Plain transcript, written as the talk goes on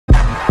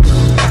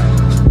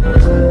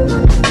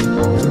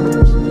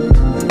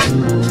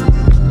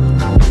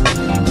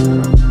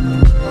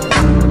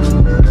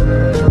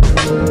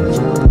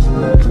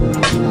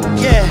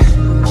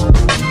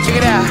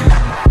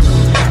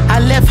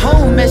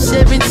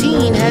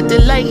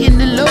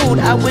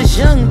I was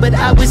young, but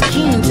I was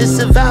keen to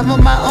survive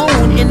on my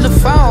own. In the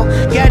fall,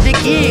 got a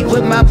gig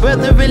with my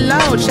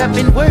brother-in-law,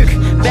 chopping work,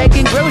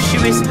 bagging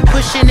groceries,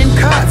 pushing in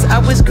carts. I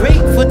was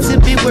grateful to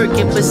be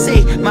working, but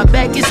say my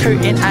back is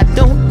hurting. I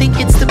don't think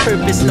it's the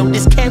purpose, no,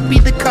 this can't be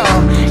the call.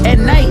 At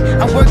night,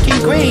 I'm working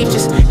great,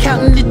 just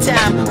counting the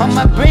time. On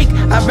my break,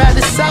 I write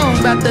a song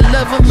about the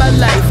love of my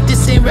life.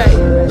 This ain't right.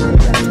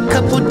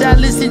 Couple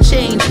dollars and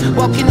change,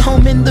 walking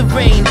home in the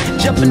rain,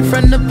 jump in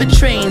front of a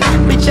train,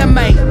 bitch I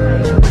might.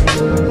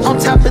 On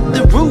top of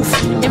the roof,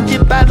 empty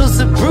bottles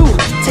of brew,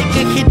 take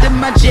a hit of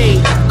my J,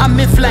 I'm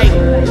in flight.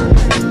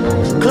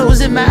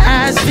 Closing my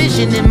eyes,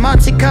 vision in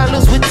Monte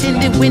Carlos with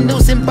tinted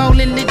windows and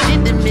ballin'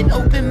 legitimate.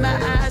 Open my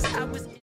eyes.